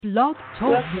Blog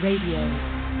Talk Welcome,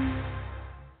 Radio.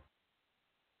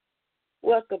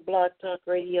 welcome, Blog Talk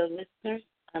Radio listeners.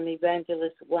 I'm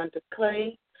Evangelist Wanda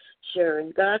Clay,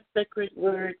 sharing God's sacred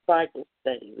word Bible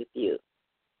study with you.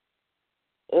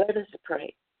 Let us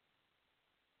pray.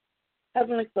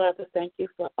 Heavenly Father, thank you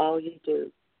for all you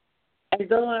do. And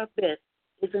though our best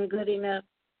isn't good enough,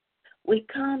 we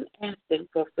come asking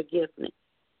for forgiveness.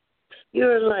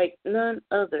 You're like none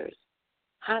others,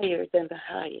 higher than the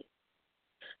highest.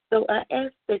 So I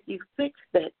ask that you fix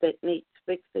that needs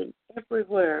fixing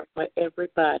everywhere for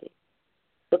everybody.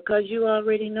 Because you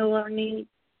already know our needs,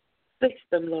 fix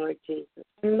them, Lord Jesus.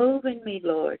 And move in me,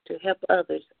 Lord, to help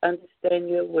others understand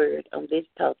your word on this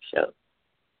talk show.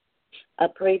 I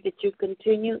pray that you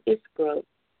continue its growth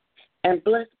and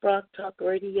bless Blog Talk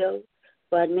Radio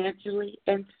financially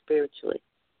and spiritually.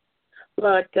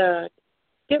 Lord God,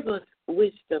 give us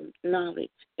wisdom, knowledge,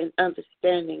 and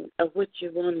understanding of what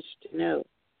you want us to know.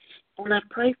 And I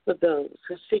pray for those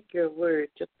who seek your word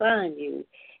to find you,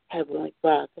 Heavenly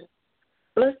Father.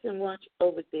 Bless and watch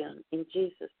over them in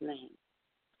Jesus' name.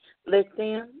 Let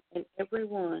them and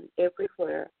everyone,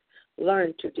 everywhere,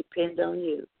 learn to depend on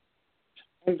you.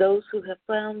 And those who have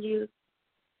found you,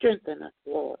 strengthen us,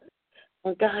 Lord.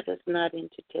 And guide us not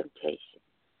into temptation,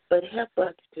 but help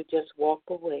us to just walk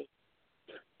away.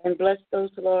 And bless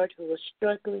those, Lord, who are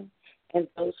struggling and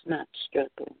those not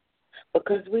struggling.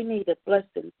 Because we need a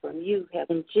blessing from you,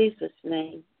 Heaven. In Jesus'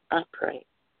 name, I pray.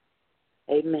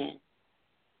 Amen.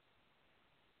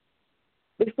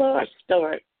 Before I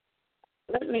start,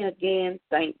 let me again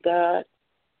thank God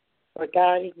for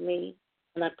guiding me,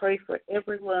 and I pray for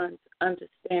everyone's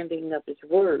understanding of his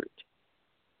word.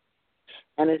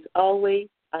 And as always,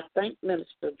 I thank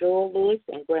Minister Joel Lewis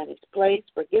and Granny's Place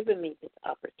for giving me this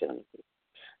opportunity.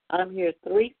 I'm here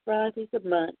 3 Fridays a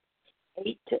month,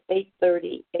 8 to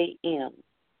 8:30 a.m.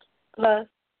 Plus,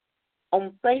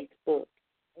 on Facebook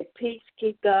at Peace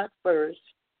Keep God first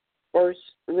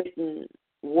written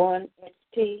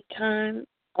 1ST time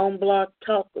on Blog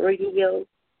Talk Radio,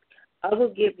 I will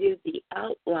give you the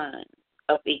outline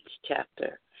of each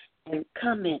chapter and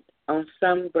comment on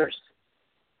some verses.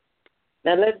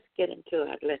 Now let's get into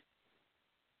our lesson.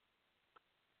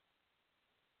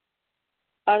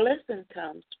 Our lesson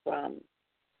comes from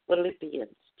Philippians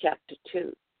chapter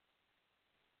 2.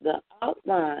 The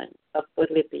outline of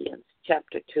Philippians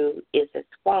chapter 2 is as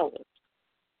follows: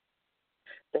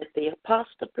 that the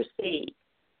apostle proceeds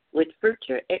with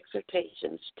future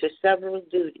exhortations to several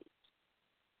duties,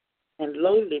 and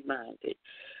lowly minded,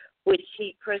 which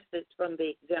he presses from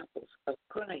the examples of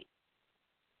Christ,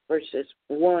 verses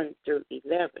 1 through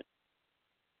 11.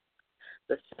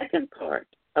 The second part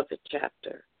of the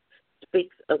chapter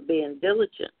speaks of being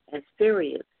diligent and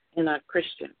serious in our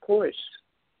Christian course,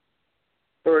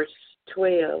 verse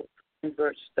 12 and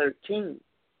verse 13.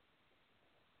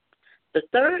 The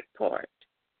third part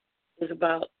is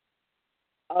about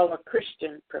our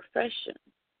Christian profession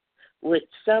with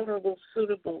several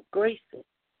suitable graces,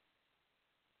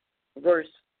 verses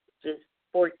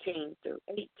 14 through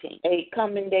 18. A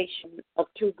commendation of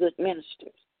 2 good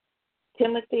ministers,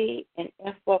 Timothy and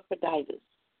Epaphroditus,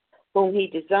 whom he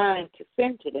designed to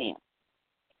send to them,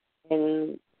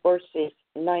 in verses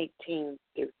 19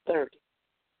 through 30.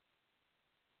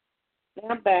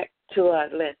 Now back to our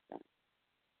lesson.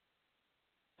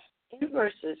 In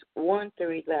verses 1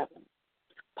 through 11,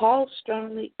 Paul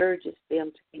strongly urges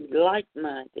them to be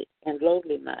like-minded and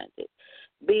lowly-minded,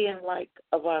 being like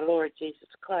of our Lord Jesus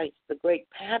Christ, the great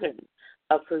pattern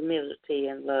of humility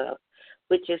and love,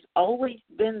 which has always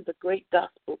been the great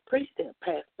gospel precept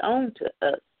passed on to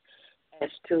us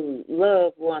as to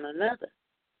love one another.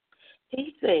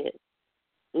 He said,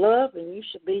 love and you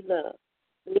should be loved,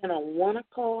 being on one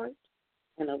accord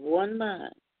and of one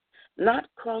mind, not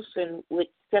crossing with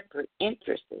separate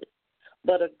interests,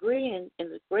 but agreeing in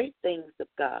the great things of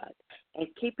God and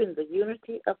keeping the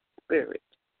unity of spirit,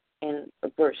 in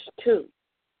verse 2.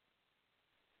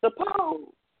 So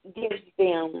Paul gives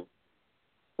them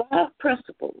 5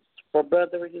 principles for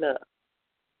brotherly love.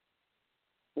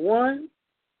 1,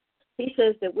 he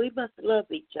says that we must love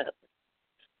each other,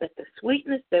 that the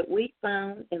sweetness that we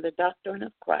found in the doctrine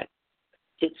of Christ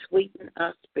should sweeten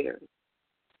our spirit.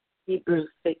 Hebrews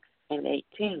 6 and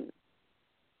 18.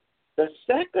 The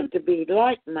second, to be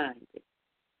like-minded.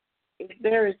 If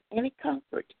there is any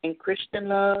comfort in Christian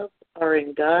love or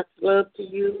in God's love to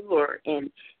you or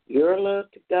in your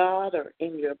love to God or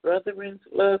in your brethren's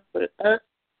love for us,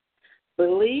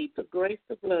 believe the grace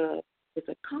of love is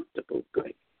a comfortable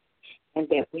grace and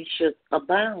that we should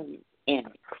abound in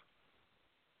it.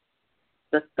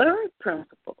 The third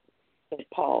principle that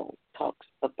Paul talks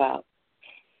about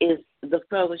is the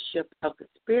fellowship of the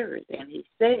Spirit. And he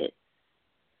said,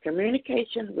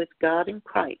 communication with God in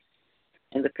Christ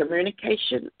and the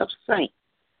communication of saints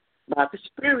by the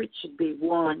Spirit should be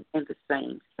one and the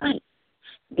same saint.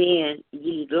 Being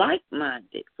ye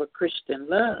like-minded for Christian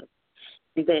love,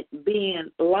 and that being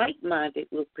like-minded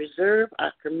will preserve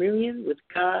our communion with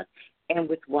God and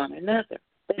with one another.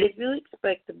 But if you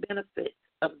expect the benefits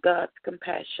of God's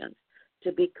compassion,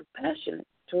 to be compassionate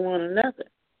to one another.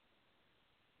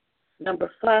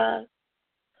 Number 5,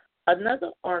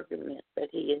 another argument that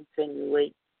he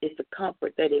insinuates is the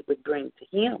comfort that it would bring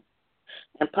to him.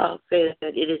 And Paul says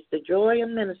that it is the joy of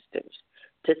ministers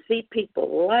to see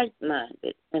people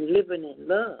like-minded and living in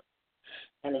love.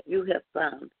 And if you have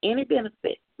found any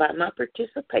benefit by my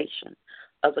participation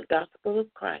of the gospel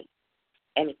of Christ,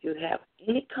 and if you have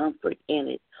any comfort in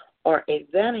it or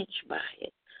advantage by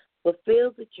it,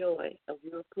 fulfill the joy of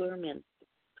your poor minister,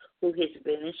 who has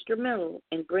been instrumental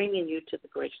in bringing you to the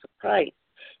grace of Christ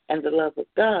and the love of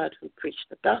God, who preached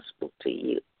the gospel to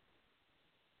you.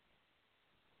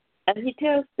 And he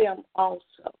tells them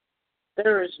also,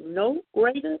 there is no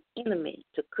greater enemy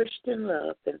to Christian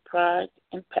love than pride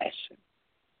and passion,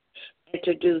 and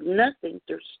to do nothing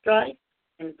through strife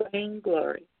and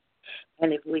vainglory.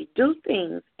 And if we do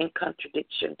things in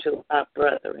contradiction to our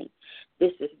brethren,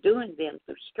 this is doing them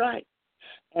through strife.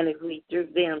 And if we do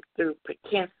them through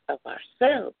pretense of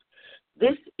ourselves,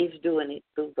 this is doing it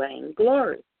through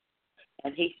vainglory.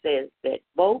 And he says that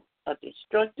both are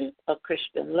destructive of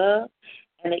Christian love,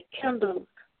 and it kindles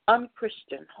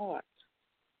unchristian hearts.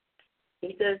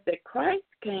 He says that Christ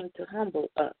came to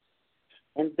humble us,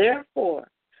 and therefore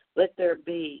let there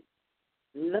be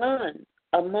none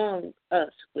among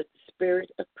us with the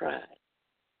spirit of pride.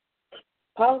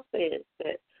 Paul says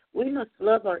that we must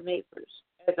love our neighbors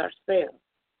as ourselves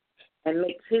and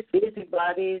mix his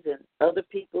busybodies and other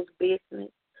people's business,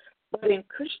 but in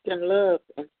Christian love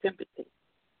and sympathy.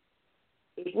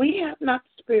 If we have not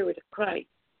the spirit of Christ,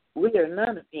 we are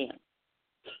none of him.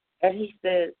 And he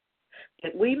says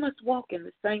that we must walk in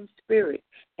the same spirit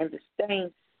and the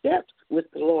same steps with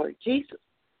the Lord Jesus,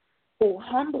 who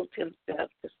humbled himself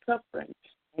to suffering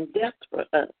and death for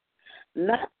us,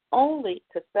 not only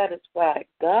to satisfy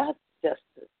God's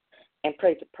justice and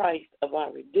pay the price of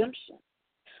our redemption,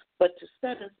 but to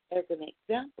set us as an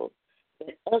example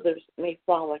that others may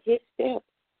follow his steps.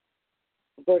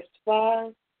 Verse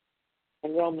 5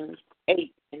 in Romans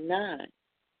 8 and 9.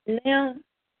 Now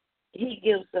he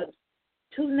gives us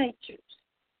two natures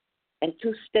and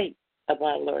two states of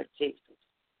our Lord Jesus.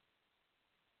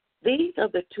 These are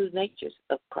the two natures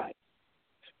of Christ,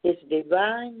 his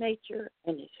divine nature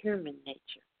and his human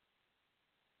nature.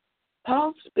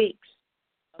 Paul speaks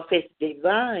of his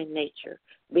divine nature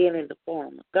being in the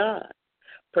form of God,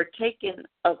 partaking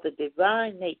of the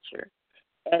divine nature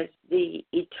as the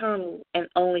eternal and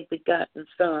only begotten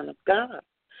Son of God.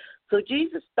 So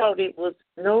Jesus thought it was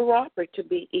no robbery to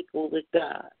be equal with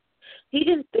God. He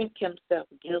didn't think himself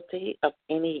guilty of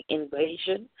any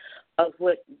invasion of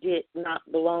what did not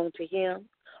belong to him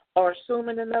or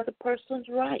assuming another person's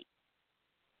right.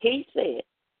 He said,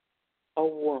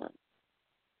 one.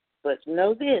 But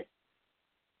know this,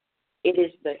 it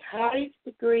is the highest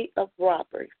degree of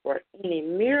robbery for any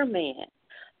mere man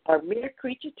or mere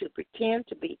creature to pretend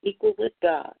to be equal with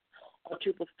God or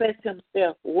to profess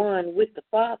himself one with the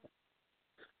Father.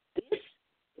 This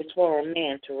is for a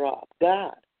man to rob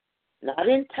God, not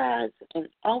in tithes and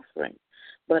offerings,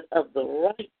 but of the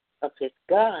right of his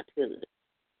godhood.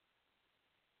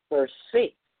 Verse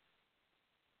 6.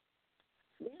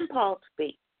 Then Paul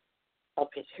speaks of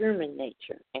his human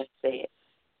nature and says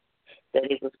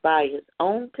that it was by his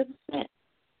own consent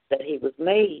that he was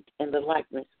made in the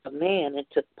likeness of man and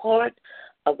took part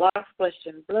of our flesh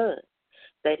and blood,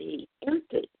 that he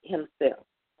emptied himself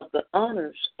of the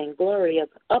honors and glory of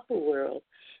the upper world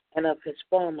and of his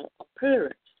former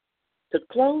appearance, to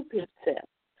clothe himself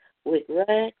with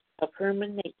rags of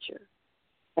human nature,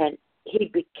 and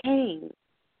he became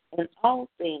in all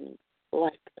things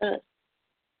like us.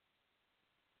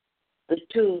 The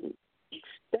two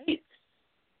states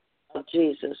of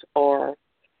Jesus are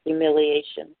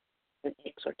humiliation and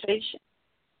exhortation.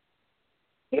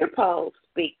 Here Paul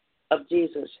speaks of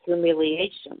Jesus'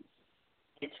 humiliation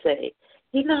and say,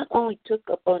 he not only took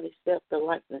upon himself the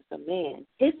likeness of man,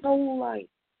 his whole life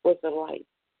was a life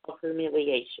of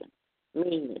humiliation,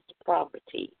 meanness,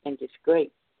 poverty, and disgrace.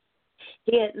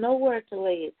 He had nowhere to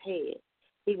lay his head.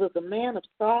 He was a man of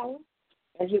sorrow,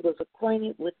 and he was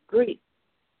acquainted with grief,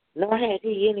 nor had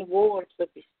he any wards of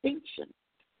distinction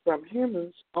from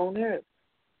humans on earth.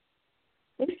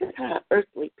 This is how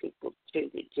earthly people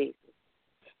treated Jesus.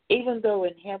 even though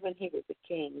in heaven he was a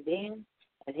king then,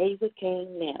 and he's a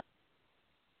king now.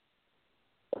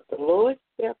 But the Lord's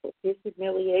death of his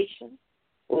humiliation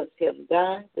was him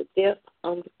dying the death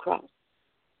on the cross.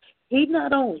 He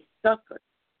not only suffered,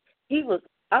 he was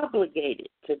obligated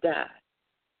to die.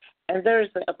 And there is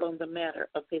upon the matter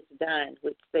of his dying,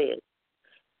 which says,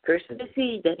 Cursed is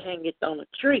he that hangeth on a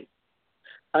tree,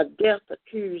 a death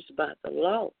accused by the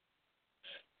law.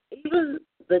 Even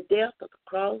the death of the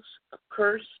cross, a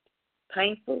cursed,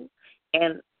 painful,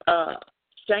 and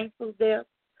shameful death,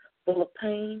 full of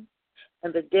pain,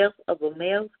 and the death of a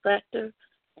malefactor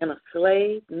and a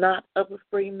slave, not of a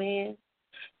free man,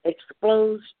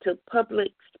 exposed to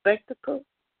public spectacle,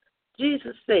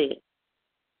 Jesus said,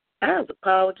 I have the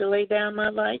power to lay down my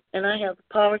life, and I have the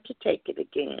power to take it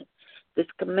again. This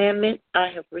commandment I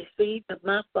have received of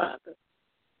my Father.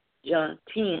 John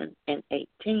 10 and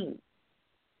 18.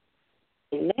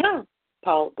 And now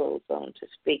Paul goes on to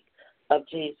speak of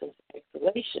Jesus'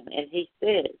 exaltation, and he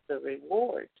says the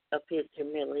reward of his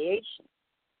humiliation.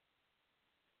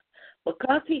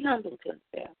 Because he humbled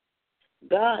himself,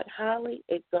 God highly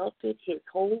exalted his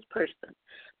whole person,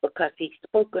 because he's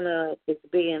spoken of as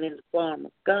being in the form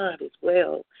of God as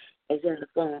well as in the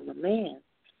form of man.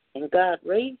 And God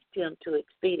raised him to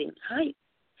exceeding height,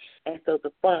 and so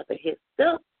the Father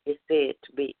himself is said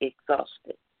to be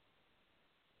exhausted.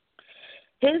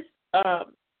 His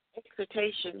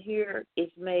exhortation here is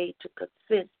made to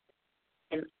consist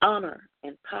in honor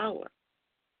and power.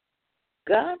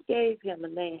 God gave him a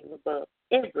name above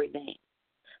every name,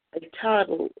 a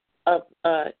title of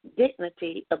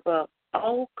dignity above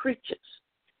all creatures,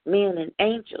 men and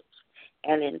angels,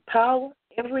 and in power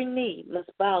every knee must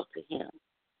bow to him.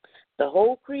 The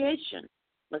whole creation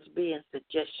must be in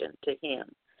subjection to him,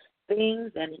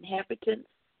 things and inhabitants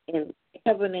in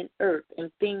heaven and earth,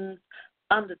 and things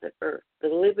under the earth, the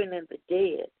living and the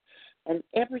dead, and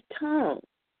every tongue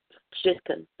should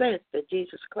confess that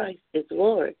Jesus Christ is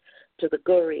Lord, to the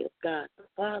glory of God the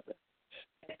Father.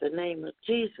 At the name of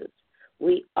Jesus,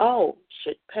 we all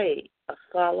should pay a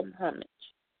solemn homage.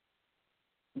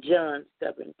 John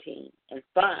 17 and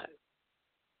 5.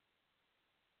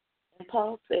 And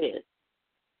Paul says,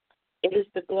 it is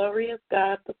the glory of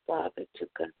God the Father to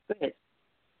confess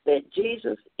that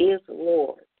Jesus is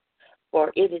Lord,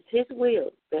 for it is his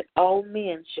will that all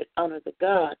men should honor the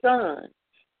God Son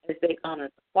as they honor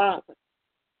the Father.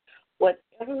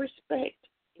 Whatever respect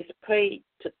is paid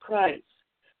to Christ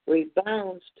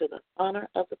rebounds to the honor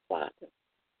of the Father.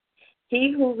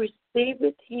 He who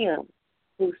receiveth him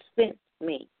who sent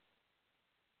me,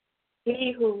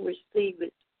 he who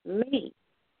receiveth me,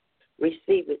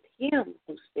 receiveth him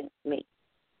who sent me.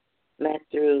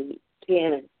 Matthew 10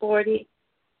 and 40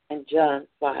 and John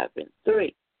 5 and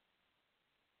 3.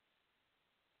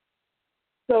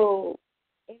 So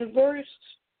in verse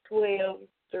 12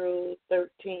 through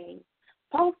 13,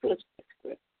 Paul flips the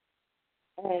script,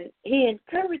 and he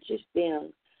encourages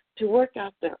them to work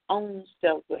out their own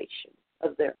salvation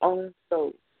of their own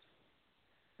souls.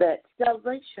 That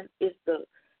salvation is the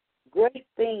great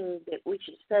thing that we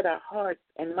should set our hearts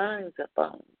and minds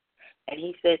upon. And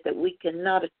he said that we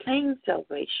cannot attain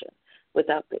salvation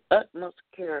without the utmost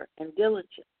care and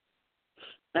diligence.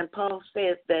 And Paul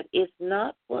says that it's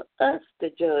not for us to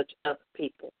judge other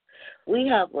people. We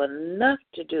have enough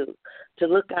to do to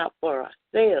look out for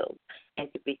ourselves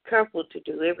and to be careful to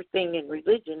do everything in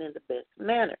religion in the best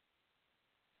manner.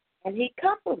 And he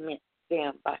compliments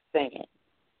them by saying,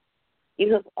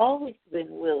 you have always been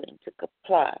willing to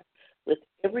comply with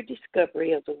every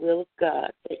discovery of the will of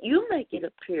God, that you make it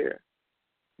appear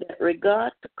that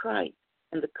regard to Christ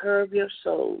and the care of your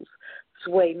souls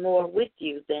sway more with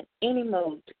you than any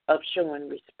mode of showing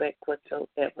respect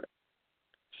whatsoever.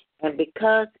 And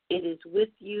because it is with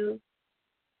you,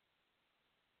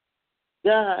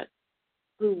 God,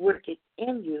 who worketh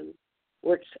in you,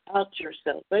 works out your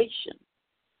salvation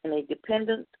in a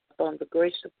dependence upon the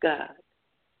grace of God.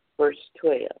 Verse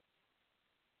 12.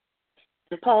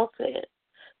 And Paul said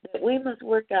that we must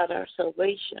work out our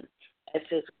salvation as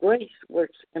his grace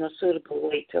works in a suitable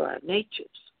way to our natures.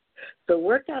 So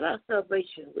work out our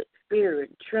salvation with fear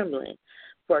and trembling,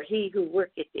 for he who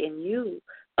worketh in you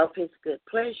of his good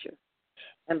pleasure.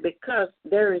 And because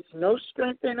there is no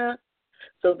strength in us,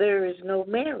 so there is no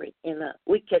merit in us.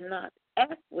 We cannot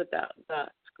act without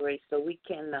God's grace, so we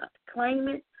cannot claim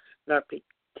it nor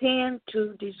pretend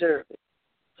to deserve it.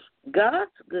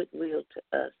 God's goodwill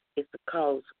to us is the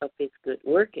cause of his good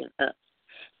work in us.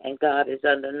 And God is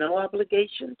under no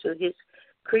obligation to his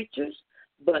creatures,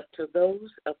 but to those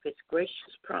of his gracious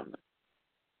promise.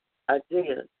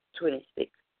 Isaiah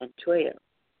 26 and 12.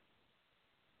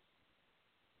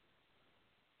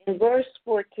 In verse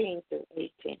 14 through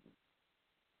 18,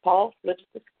 Paul flips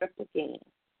the script again,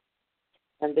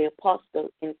 and the apostle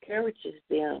encourages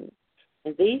them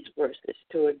in these verses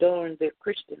to adorn their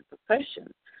Christian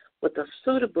profession with a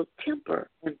suitable temper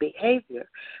and behavior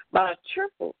by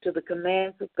cheerful to the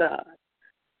commands of God.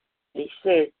 He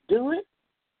says, do it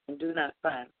and do not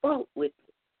find fault with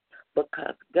it,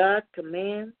 because God's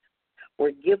commands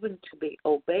were given to be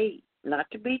obeyed, not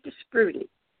to be disputed,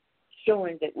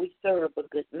 showing that we serve a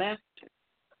good master,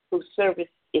 whose service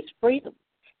is freedom,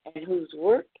 and whose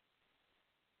work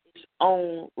is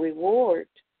on reward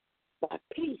by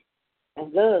peace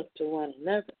and love to one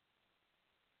another.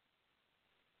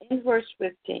 In verse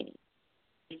 15,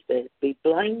 he says, be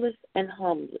blameless and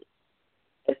harmless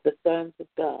as the sons of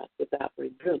God without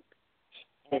rebuke,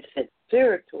 and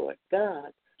sincere toward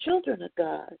God. Children of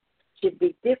God should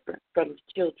be different from the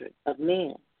children of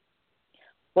men.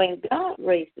 When God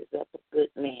raises up a good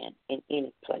man in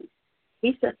any place,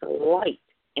 he sets a light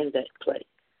in that place.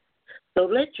 So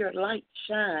let your light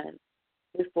shine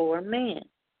before men,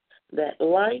 that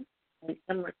light and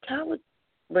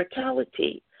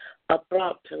immortality are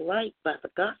brought to light by the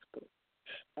gospel.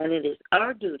 And it is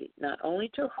our duty not only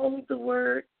to hold the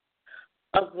word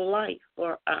of life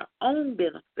for our own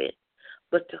benefit,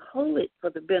 but to hold it for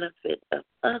the benefit of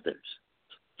others.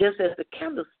 Just as the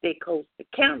candlestick holds the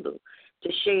candle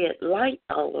to shed light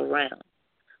all around,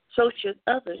 so should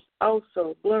others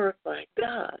also glorify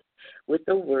God with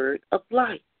the word of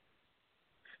life.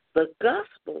 The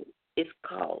gospel is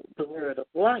called the word of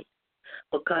life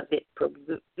because it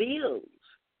reveals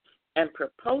and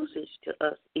proposes to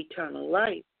us eternal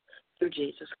life through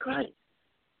Jesus Christ,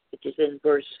 which is in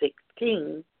verse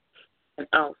 16 and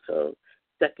also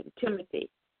 2 Timothy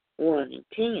 1 and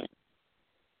 10.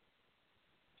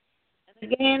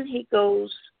 And again, he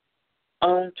goes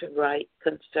on to write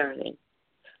concerning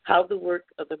how the work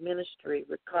of the ministry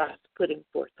requires putting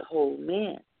forth the whole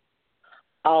man,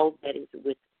 all that is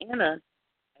within us,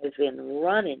 as in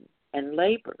running and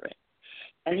laboring.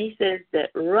 And he says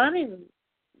that running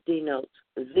denotes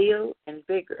zeal and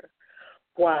vigor,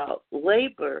 while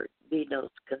labor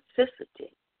denotes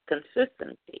consistency.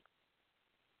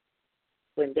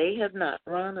 When they have not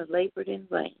run or labored in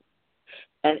vain,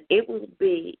 and it will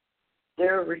be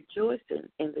their rejoicing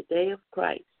in the day of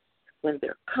Christ, when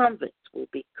their converts will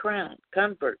be crowned.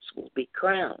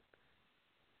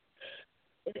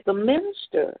 If the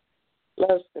minister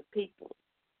loves the people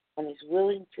and is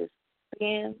willing to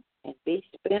spend and be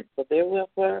spent for their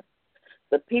welfare,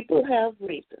 the people have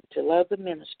reason to love the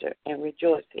minister and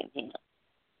rejoice in him.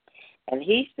 And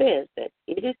he says that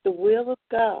it is the will of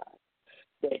God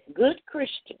that good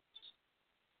Christians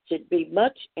should be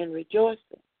much in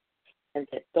rejoicing, and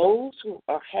that those who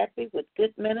are happy with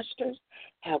good ministers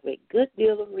have a good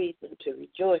deal of reason to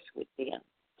rejoice with them.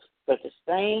 For the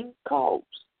same cause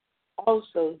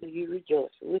also do you rejoice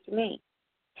with me.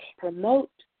 Promote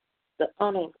the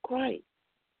honor of Christ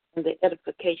and the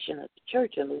edification of the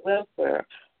church and the welfare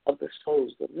of the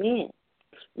souls of men,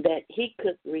 that he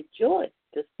could rejoice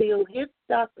to seal his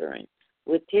doctrine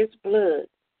with his blood,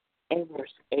 in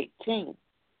verse 18.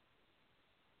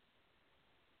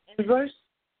 In verse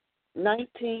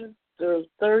 19 through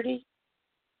 30,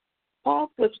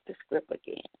 Paul flips the script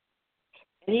again,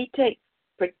 and he takes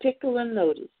particular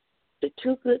notice to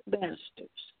two good ministers.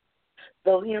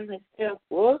 Though him himself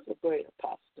was a great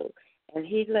apostle, and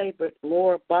he labored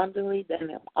more abundantly than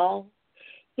them all,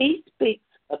 he speaks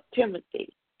of Timothy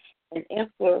and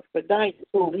Epaphroditus,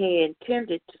 whom he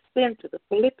intended to send to the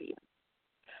Philippians,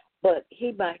 but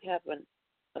he might have an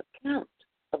account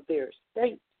of their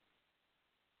estate.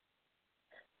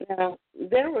 Now,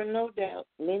 there were no doubt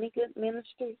many good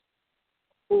ministers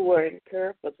who were in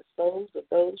care for the souls of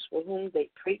those for whom they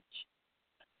preached,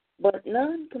 but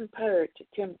none compared to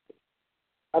Timothy,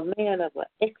 a man of an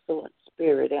excellent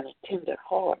spirit and a tender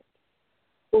heart,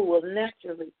 who will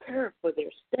naturally care for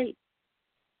their state.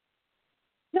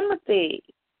 Timothy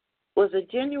was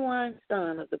a genuine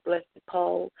son of the blessed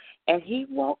Paul, and he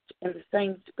walked in the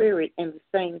same spirit and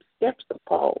the same steps of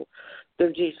Paul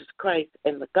through Jesus Christ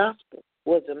and the gospel.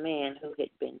 Was a man who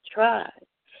had been tried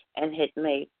and had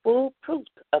made full proof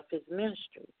of his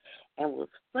ministry and was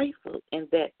faithful in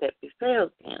that befell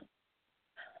him.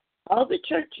 All the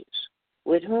churches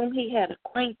with whom he had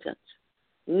acquaintance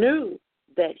knew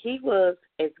that he was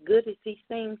as good as he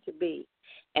seemed to be,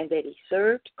 and that he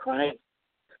served Christ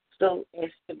so as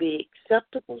to be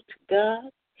acceptable to God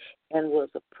and was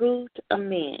approved of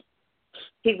men.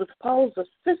 He was Paul's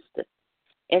assistant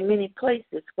in many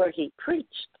places where he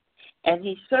preached, and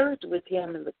he served with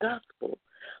him in the gospel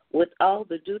with all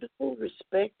the dutiful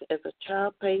respect as a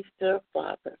child pays to a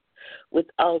father, with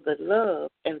all the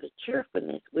love and the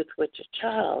cheerfulness with which a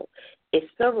child is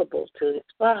servable to his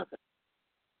father.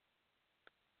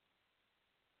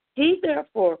 He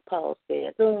therefore, Paul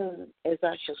said, soon as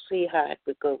I shall see how it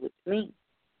would go with me,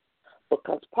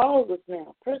 because Paul was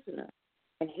now a prisoner,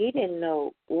 and he didn't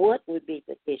know what would be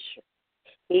the issue.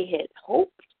 He had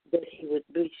hoped that he would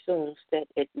be soon set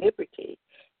at liberty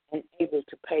and able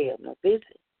to pay him a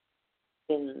visit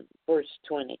in verse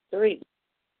 23.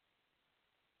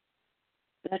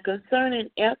 Now concerning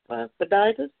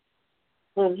Epaphroditus,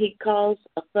 whom he calls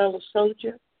a fellow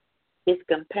soldier, his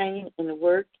companion in the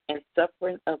work and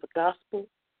suffering of the gospel,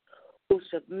 who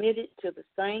submitted to the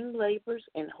same labors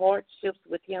and hardships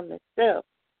with him himself,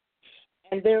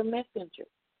 and their messenger,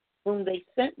 whom they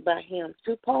sent by him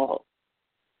to Paul,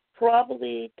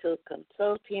 probably to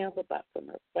consult him about some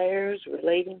affairs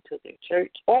relating to their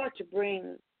church, or to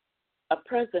bring a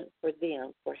present for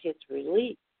them for his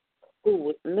relief, who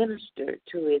would minister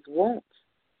to his wants.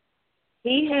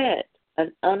 He had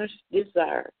an earnest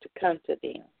desire to come to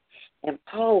them, and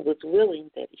Paul was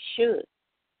willing that he should.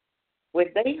 When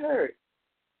they heard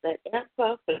that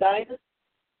Epaphroditus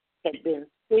had been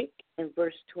sick in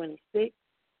verse 26,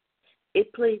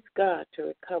 it pleased God to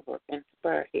recover and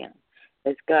spare him,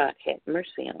 as God had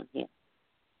mercy on him.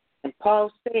 And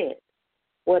Paul said,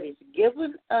 what is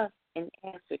given us in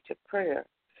answer to prayer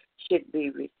should be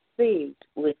received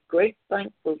with great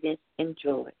thankfulness and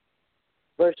joy.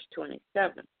 Verse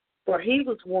 27, for he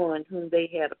was one whom they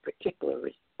had a particular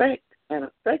respect and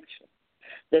affection,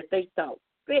 that they thought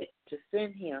fit to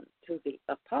send him to the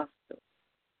apostles.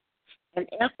 And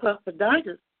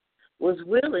Epaphroditus was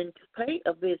willing to pay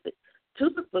a visit to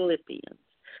the Philippians,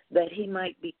 that he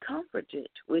might be comforted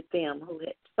with them who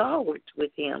had sorrowed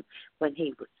with him when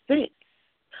he was sick,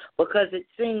 because it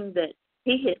seemed that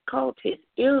he had caught his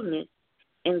illness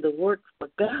in the work for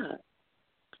God.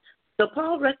 So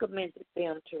Paul recommended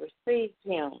them to receive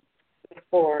him,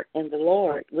 therefore, in the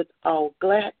Lord with all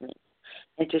gladness,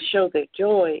 and to show their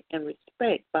joy and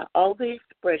respect by all the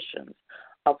expressions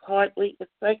of heartly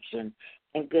affection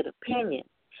and good opinion,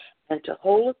 and to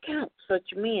hold account such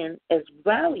men as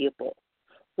valuable,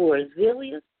 who are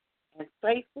zealous and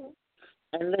faithful,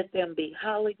 and let them be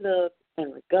highly loved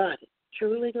and regarded,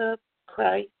 truly love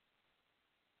Christ,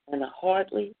 and are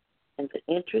heartily in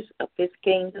the interest of his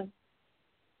kingdom,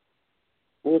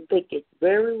 will think it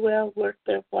very well worth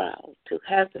their while to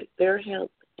hazard their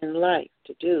health and life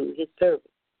to do his service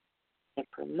and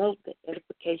promote the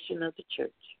edification of the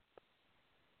church.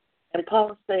 And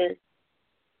Paul says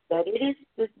that it is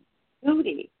the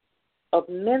duty of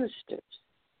ministers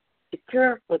to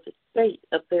care for the state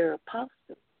of their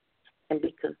apostles and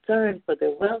be concerned for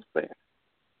their welfare.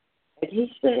 And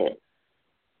he said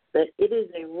that it is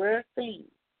a rare thing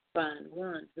to find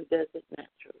one who does it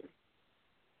naturally.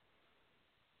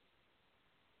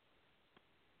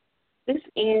 This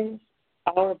ends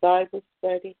our Bible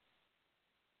study.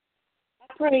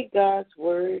 I pray God's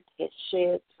Word has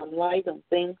shed some light on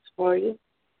things for you.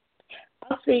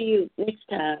 I'll see you next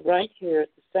time right here at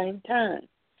the same time.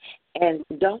 And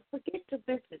don't forget to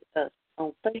visit us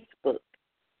on Facebook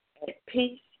at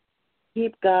Peace,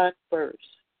 Keep God First.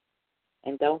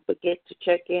 And don't forget to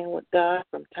check in with God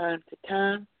from time to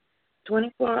time.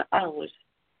 24 hours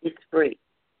is free.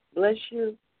 Bless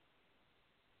you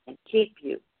and keep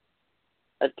you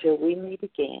until we meet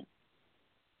again.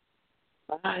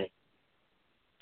 Bye.